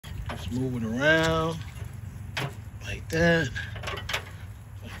Just move it around like that,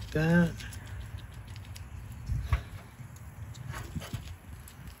 like that.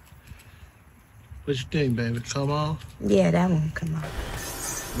 What you think, baby? Come on? Yeah, that one come on.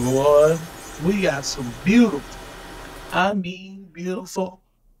 Boy, we got some beautiful, I mean beautiful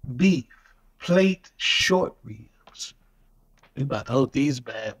beef plate short ribs. We about to hook these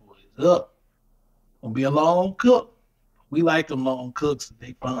bad boys up. Gonna be a long cook. We like them long cooks,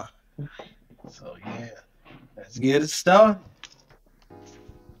 they fun. So yeah, let's get it started.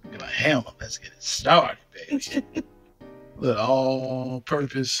 Get a hammer, let's get it started, baby. Little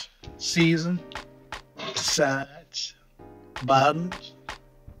all-purpose season, sides, bottoms.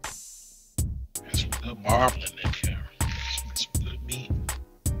 Got some good marbling in here. Some good meat.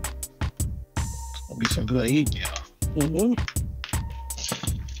 It's gonna be some good eating, y'all.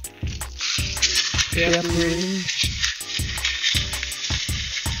 Pepper,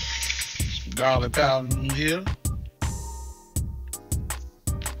 some garlic powder in here.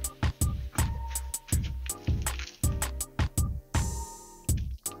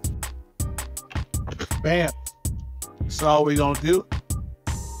 Bam. That's all we're gonna do.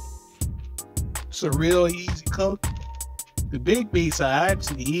 It's a real easy cook. The big beefs are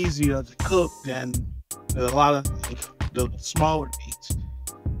actually easier to cook than a lot of the smaller meats.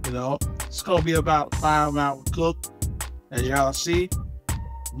 You know, it's gonna be about 5-hour cook, as y'all see.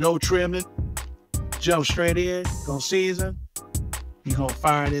 No trimming. Jump straight in. Gonna season. You're gonna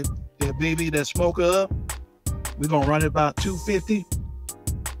fire that baby, that smoker up. We're gonna run it about 250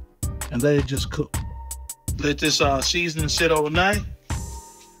 and let it just cook. Let this seasoning sit overnight.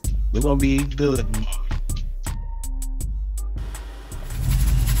 We're gonna be good tomorrow.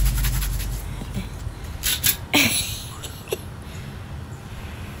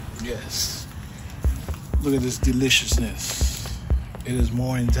 Yes. Look at this deliciousness. It is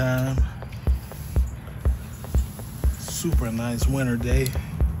morning time. Super nice winter day.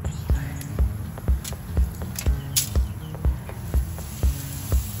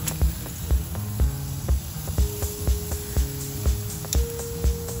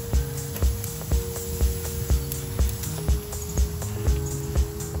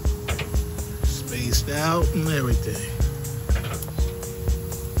 Spaced out and everything.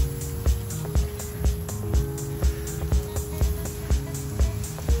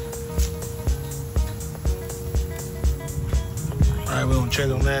 All right, we're gonna check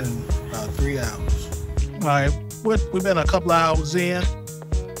on that in about 3 hours. All right, we've been a couple hours in,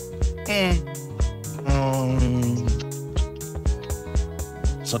 and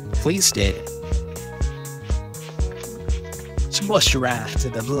so please stay. Let's moisturize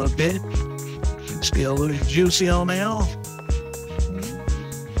it a little bit. It's still a little juicy on there.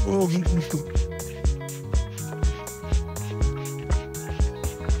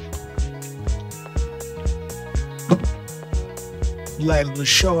 Like little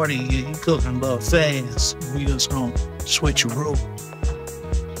shorty, you cooking about fast. We just gonna switch your rope.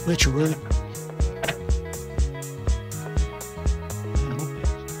 Switch your rope.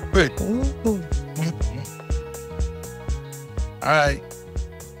 Good. All right.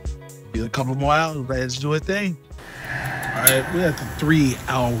 Get a couple more hours. Let's do a thing. All right, we're at the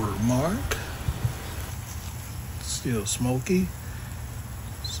 3-hour mark. Still smoky.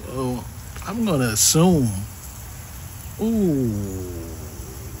 So I'm gonna assume. Ooh.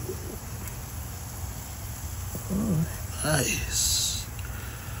 Oh, nice.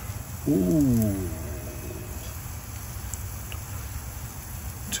 Ooh.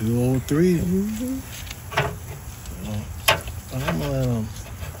 203. I'm gonna let them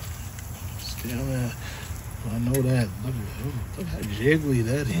stay on that. I know that. Look how jiggly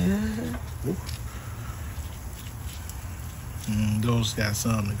that is. Those got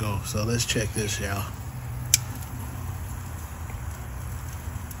something to go. So let's check this, y'all.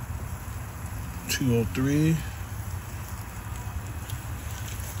 203,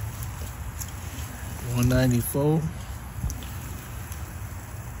 194.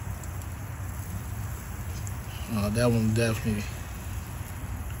 That one definitely.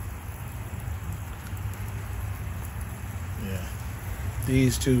 Yeah,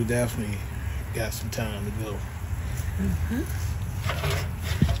 these two definitely got some time to go.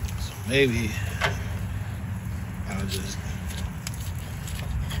 So maybe I'll just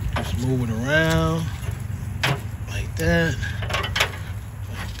move it around like that,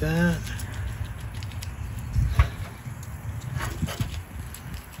 like that.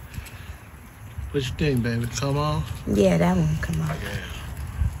 What you think, baby? Come on? Yeah, that one come on. Yeah.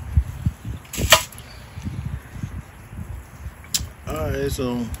 All right,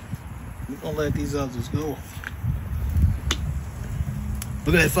 so we're gonna let these others go.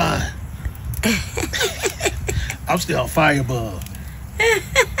 Look at that fire. I'm still a firebug.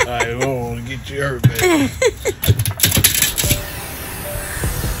 I don't want to get you hurt, man.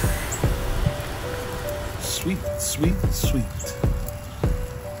 Sweet, sweet, sweet.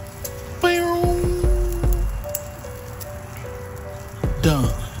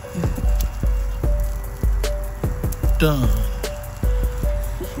 Done. Done.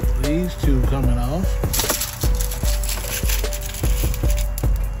 So these two coming off.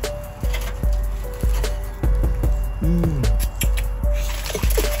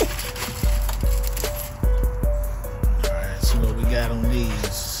 Alright, so what we got on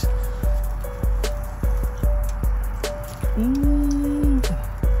these? Done.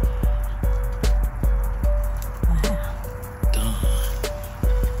 I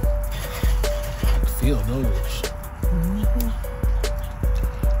can feel those.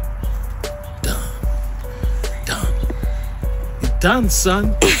 Done. Done. You're done,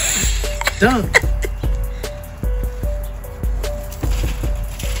 son. Done.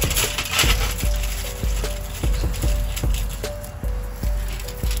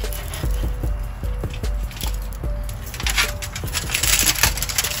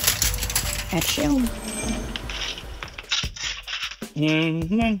 That's you.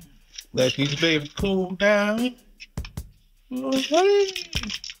 Let these babies cool down. Oh,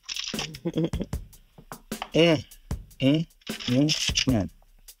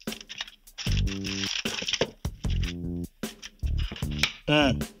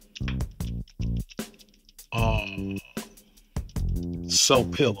 so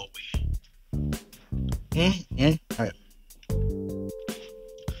pillowy. Right.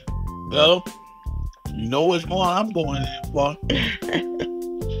 Well, you know which one I'm going in for.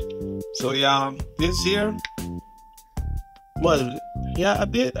 So y'all, this here, what is it? Yeah, I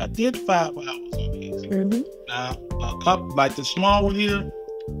did 5 hours on these. Now, a couple, like the small one here,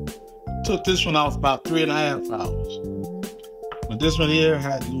 took this one off about 3.5 hours. But this one here, I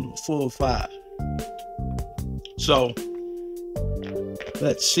had to do the full 5. So,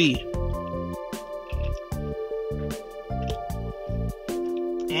 let's see.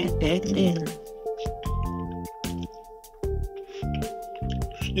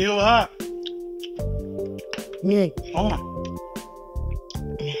 Still hot. Oh.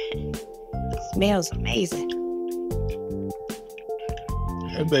 Smells amazing.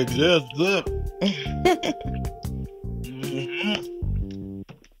 Hey, baby, that's good.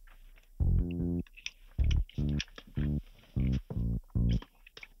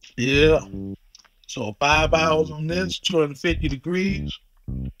 Yeah. So 5 hours on this, 250 degrees.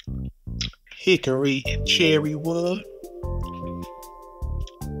 Hickory and cherry wood.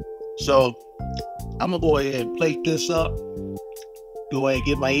 So I'm gonna go ahead and plate this up. Go ahead and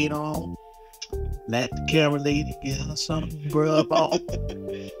get my eat on. Let the camera lady get her something to rub on.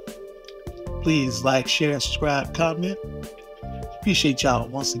 Please like, share, subscribe, comment. Appreciate y'all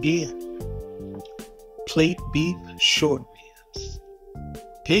once again. Plate beef short ribs.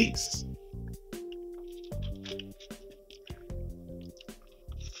 Peace.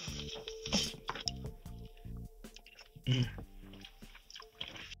 Mm.